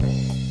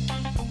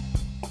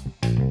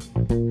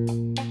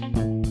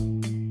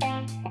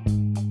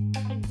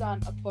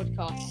done a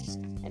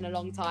podcast in a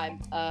long time.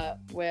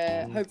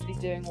 We're hopefully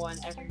doing one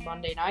every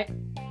Monday night.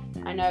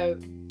 I know,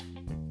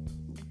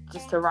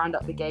 just to round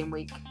up the game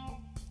week.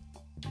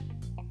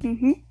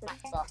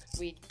 But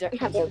we don't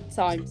have the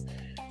times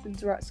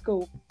since we're at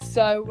school.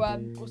 So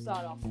we'll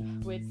start off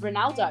with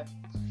Ronaldo,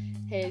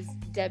 his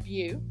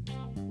debut,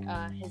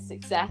 his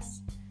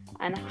success,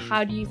 and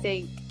how do you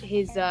think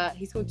he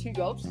scored 2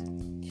 goals?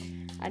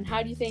 And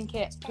how do you think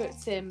it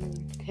puts him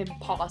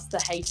past the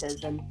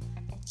haters and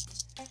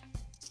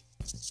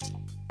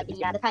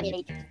the Premier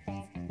League?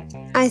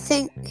 I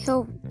think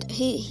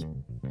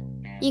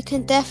you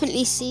can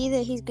definitely see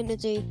that he's going to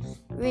do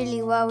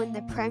really well in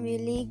the Premier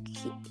League.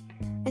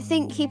 I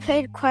think he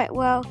played quite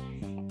well.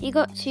 He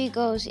got 2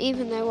 goals,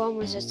 even though one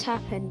was a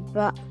tap-in.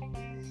 But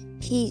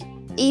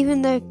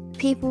even though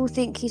people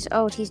think he's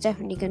old, he's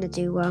definitely going to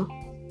do well.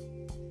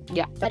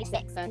 Yeah,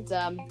 36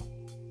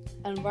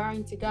 and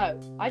raring to go.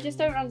 I just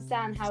don't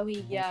understand how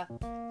he,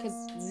 because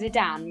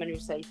Zidane, when he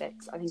was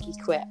 36, I think he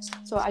quit.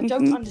 So I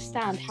don't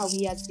understand how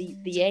he has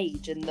the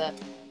age and the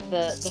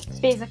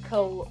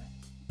physical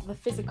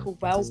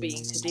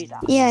well-being to do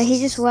that. Yeah,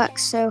 he just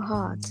works so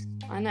hard.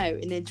 I know,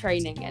 and in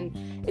training, and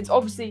it's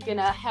obviously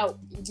gonna help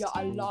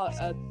a lot.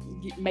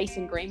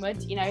 Mason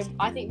Greenwood,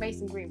 I think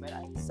Mason Greenwood.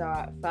 So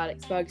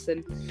Alex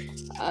Ferguson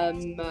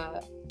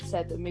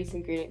said that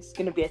Mason Greenwood is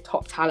gonna be a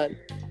top talent.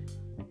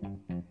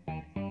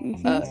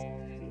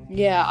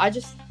 Yeah,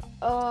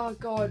 oh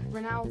god,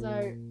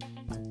 Ronaldo.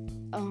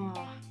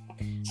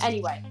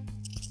 Anyway,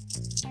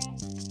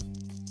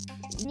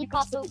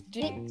 Newcastle.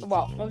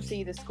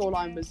 Obviously the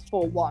scoreline was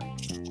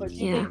 4-1. But do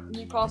you think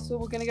Newcastle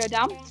were going to go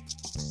down?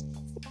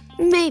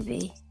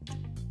 Maybe.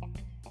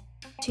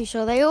 Too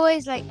sure. They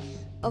always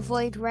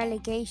avoid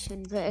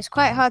relegation, but it's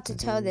quite hard to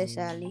tell this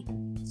early.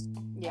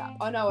 Yeah,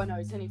 I know.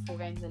 It's only 4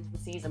 games into the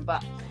season,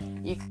 but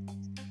it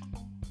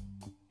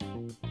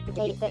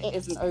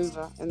isn't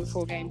over in the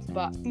 4 games.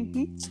 But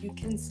you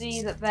can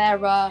see that they're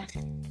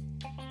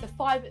the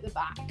 5 at the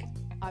back.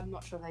 I'm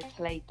not sure if they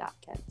played that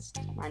against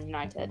Man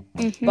United,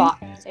 but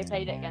they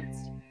played it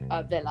against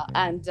Villa,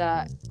 and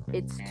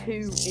it's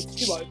too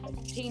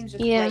open. Teams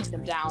just break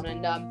them down,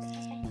 and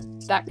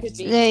that could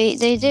be.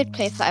 They did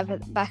play 5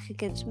 at the back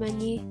against Man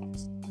U.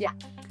 Yeah,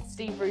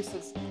 Steve Bruce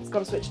has got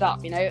to switch it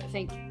up. I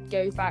think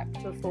go back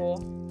to a 4,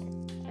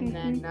 and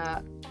then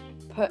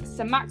put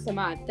St.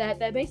 Maximin.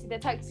 They're basically their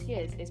tactic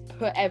is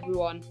put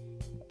everyone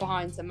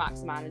behind St.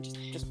 Maximin and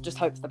just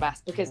hope for the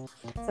best, because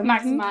St.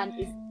 Maximin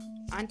is.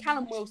 And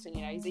Callum Wilson,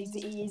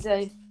 he's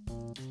a...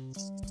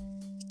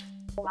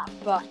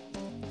 But,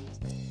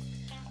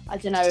 I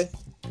don't know,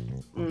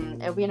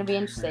 it'll be going to be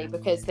interesting,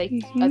 because I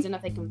don't know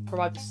if they can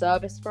provide the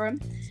service for him.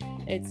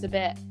 It's a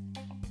bit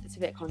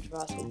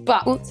controversial,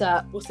 but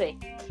we'll see.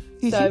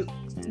 So,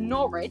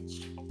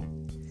 Norwich,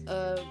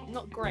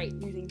 not great,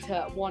 losing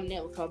to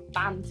 1-0 to a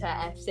Banter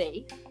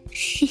FC.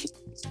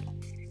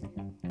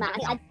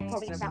 I'd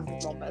probably pronounce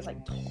it wrong, but it's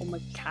like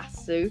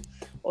Tomokasu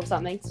or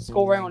something,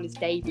 scoring on his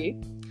debut.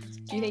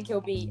 Do you think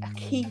he'll be a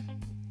key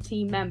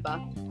team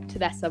member to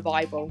their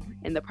survival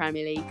in the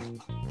Premier League?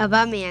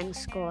 Aubameyang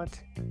scored.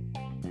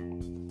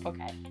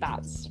 Okay,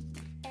 that's...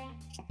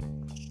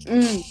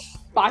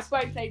 But I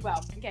suppose he played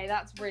well. Okay,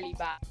 that's really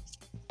bad.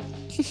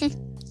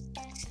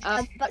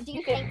 But do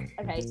you think...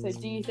 Okay, so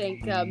do you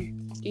think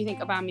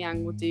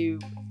Aubameyang will do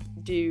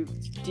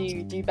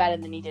better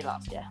than he did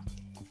last year?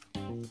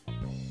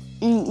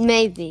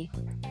 Maybe.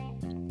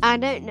 I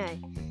don't know.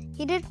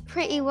 He did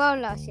pretty well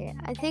last year.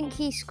 I think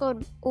he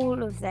scored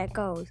all of their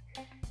goals.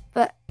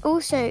 But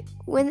also,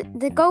 when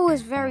the goal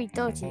was very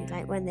dodgy,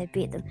 when they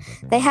beat them,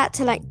 they had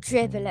to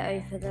dribble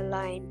it over the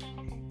line.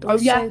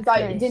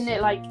 Didn't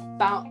it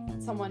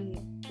bounce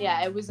someone?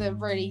 Yeah, it was a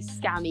really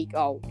scammy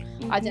goal.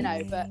 I don't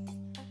know, but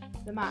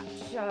the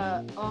match,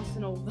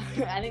 Arsenal,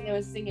 I think they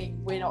were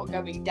singing "We're not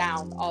going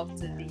down"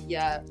 after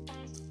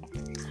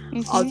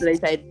after they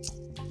played.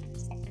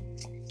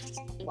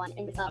 One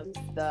in the subs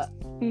that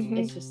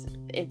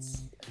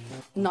it's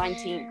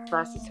 19th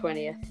versus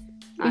 20th,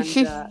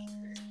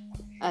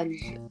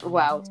 and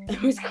well,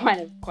 it was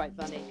quite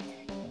funny.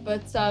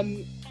 But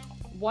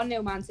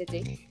 1-0 Man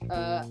City.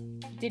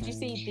 Did you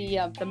see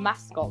the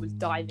mascot was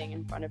diving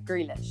in front of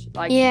Grealish?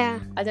 I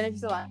don't know if you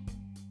saw that.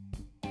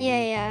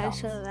 Yeah, I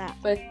saw that.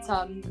 But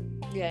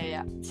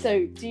yeah.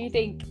 So do you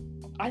think?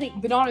 I think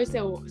Bernardo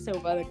Silva,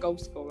 the goal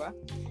scorer,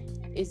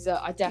 is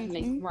I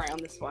definitely right on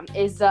this one.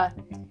 Is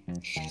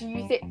do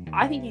you think?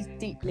 I think he's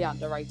deeply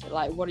underrated.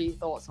 What are your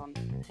thoughts on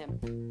him?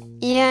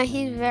 Yeah,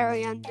 he's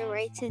very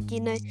underrated.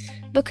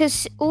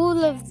 Because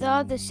all of the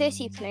other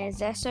City players,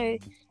 they're so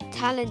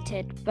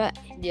talented, but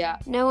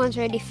no one's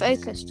really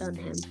focused on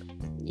him.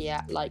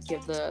 Yeah, you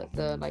have the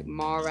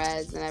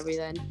Mahrez and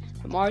everything.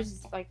 But Mahrez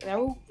is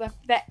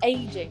they're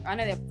aging. I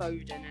know they have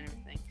Foden and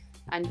everything,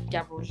 and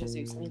Gabriel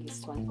Jesus. I think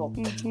he's 24,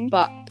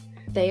 but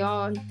they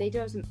do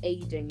have some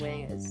aging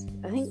wingers.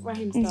 I think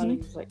Raheem Sterling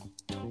is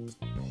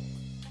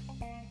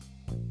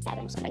 7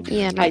 or something.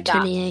 Yeah,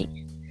 28.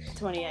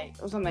 28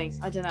 or something.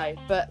 I don't know.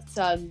 But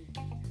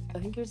I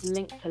think he was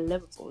linked to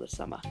Liverpool this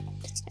summer.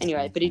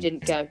 Anyway, but he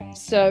didn't go.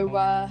 So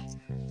I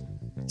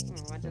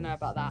don't know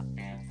about that.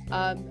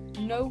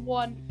 No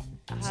one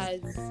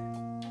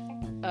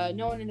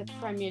in the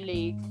Premier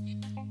League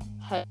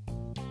has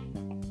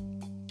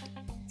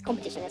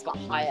competition has got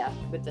higher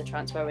with the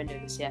transfer window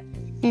this year.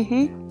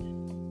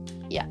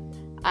 Yeah,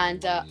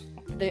 and do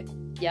you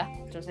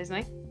want to say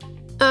something?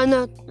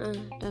 No,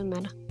 doesn't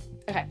matter.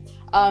 Okay.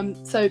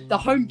 So the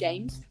home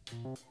games,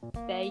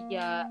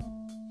 they're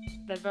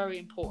very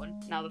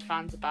important now the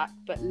fans are back,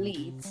 but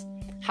Leeds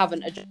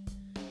haven't adjusted.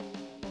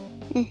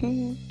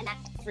 And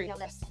that's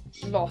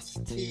 3-0 loss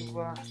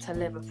to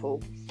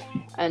Liverpool,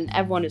 and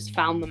everyone has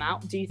found them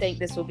out. Do you think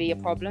this will be a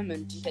problem,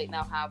 and do you think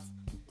they'll have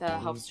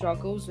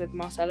struggles with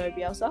Marcelo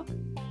Bielsa?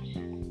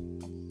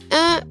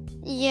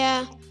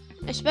 Yeah,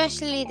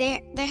 especially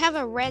they have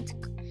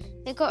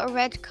they got a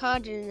red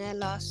card in their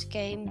last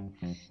game,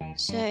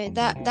 so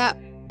that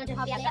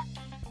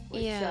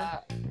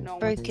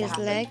broke his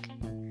leg.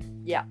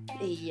 Yeah,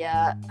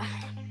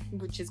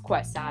 which is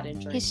quite sad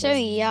injury. He's so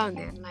young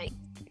and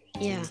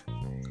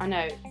I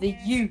know the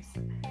youth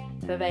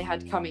that they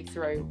had coming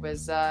through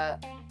was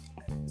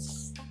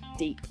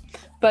steep.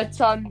 But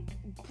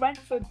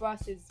Brentford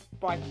versus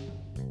Brighton.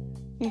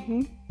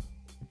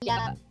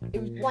 Yeah,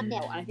 it was 1-0,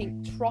 and I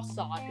think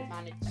Trossard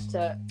managed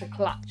to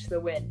clutch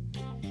the win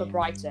for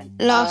Brighton.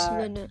 Last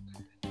minute.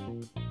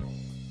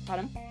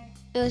 Pardon?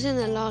 It was in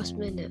the last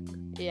minute.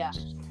 Yeah.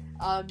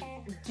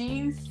 Do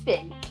you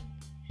think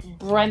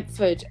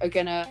Brentford are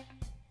gonna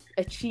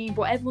achieve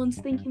what everyone's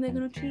thinking they're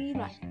gonna achieve,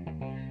 like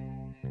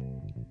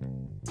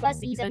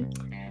last season,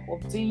 or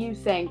do you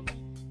think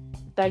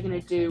they're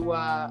gonna do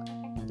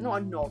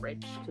not a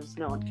Norwich, because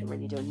no one can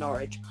really do a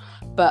Norwich,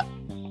 but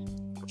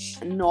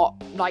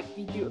not like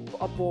you do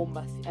a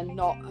Bournemouth and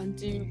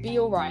be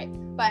all right?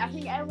 But I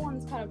think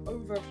everyone's kind of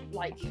over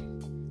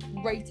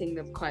rating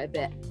them quite a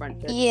bit,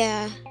 Brentford.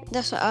 Yeah,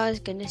 that's what I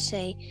was gonna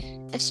say.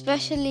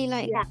 Especially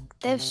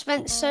they've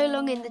spent so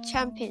long in the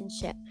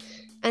Championship,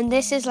 and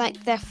this is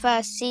their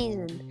first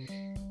season.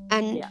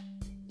 And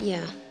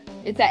I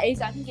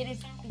think it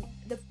is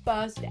the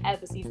first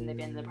ever season they've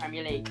been in the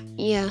Premier League.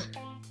 Yeah.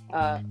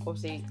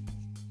 Obviously,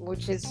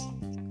 which is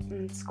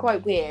it's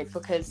quite weird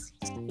because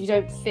you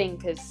don't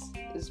think as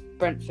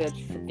Brentford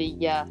for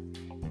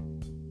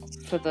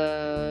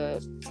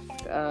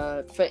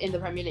in the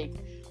Premier League.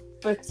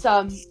 But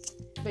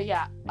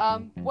yeah.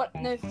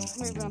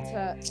 Moving on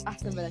to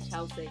Aston Villa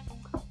Chelsea.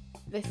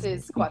 This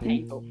is quite a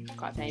painful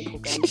game for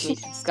me to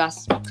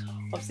discuss.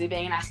 Obviously,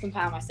 being an Aston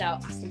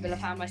Villa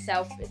fan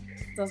myself, it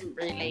doesn't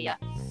really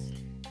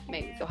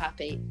make me feel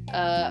happy.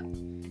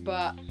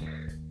 But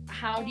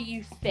how do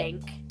you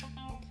think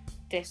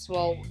this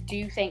will? Do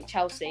you think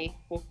Chelsea?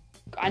 Well,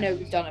 I know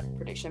we've done a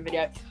prediction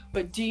video,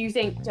 but do you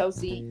think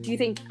Chelsea?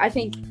 I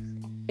think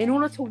in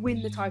order to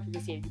win the title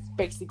this year, you've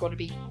basically got to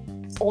be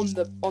on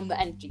the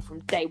energy from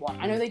day one.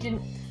 I know they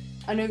didn't.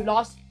 I know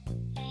last.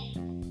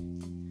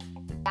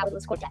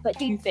 But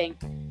do you think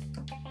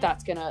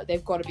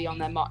they've got to be on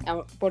their marks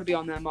for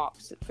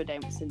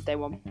since day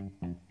one?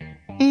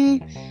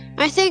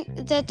 I think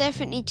they're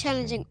definitely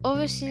challenging.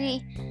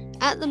 Obviously,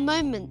 at the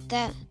moment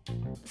they're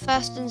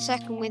first and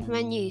second with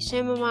Man U,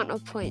 same amount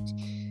of points,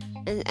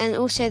 and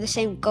also the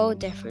same goal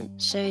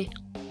difference. So,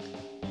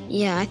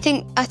 yeah, I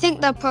think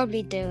they'll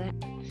probably do it.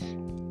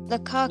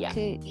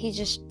 Lukaku, he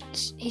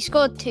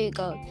scored 2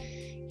 goals.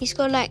 He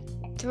scored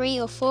 3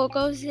 or 4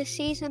 goals this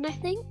season, I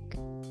think.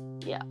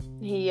 Yeah,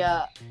 he's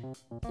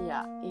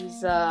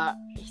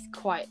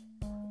quite.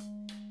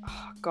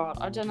 Oh God,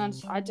 I don't.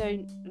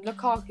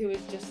 Lukaku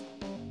is just.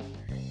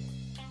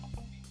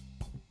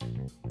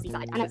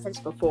 I know I've said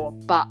this before,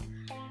 but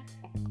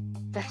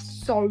they're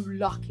so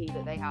lucky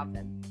that they have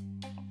him.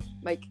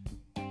 Not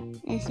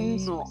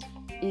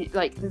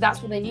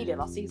that's what they needed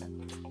last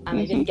season, and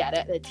they didn't get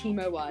it. They're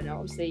Timo Werner,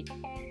 obviously.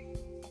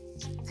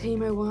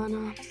 Timo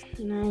Werner,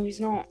 he's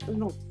not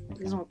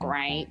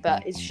great,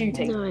 but his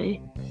shooting. No.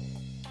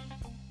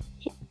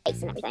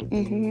 And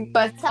everything.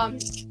 But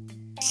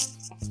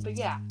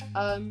yeah,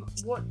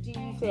 what do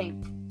you think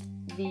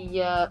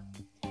the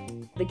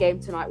game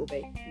tonight will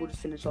be? We'll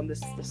just finish on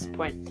this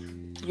point.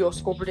 Your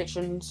score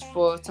predictions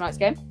for tonight's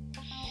game?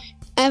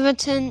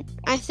 Everton.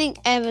 I think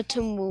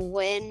Everton will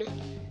win.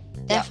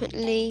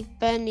 Definitely.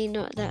 Burnley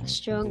not that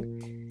strong.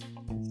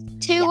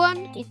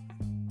 2-1.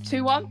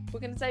 2-1. We're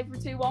gonna say for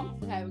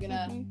 2-1. Okay, we're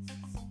gonna.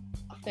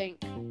 I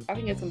think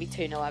it's gonna be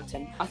 2-0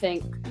 Everton. I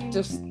think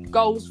just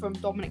goals from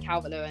Dominic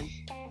Calvert-Lewin.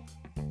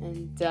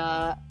 And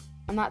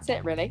that's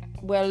it, really.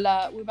 We're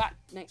back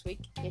next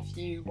week if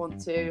you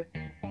want to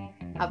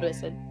have a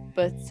listen.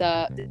 But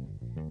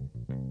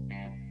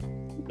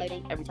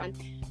loading every time,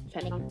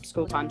 depending on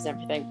school times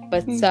and everything.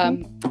 But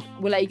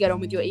we'll let you get on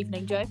with your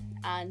evening, Joe.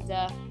 And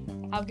have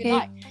a good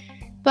night.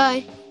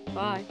 Bye.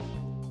 Bye.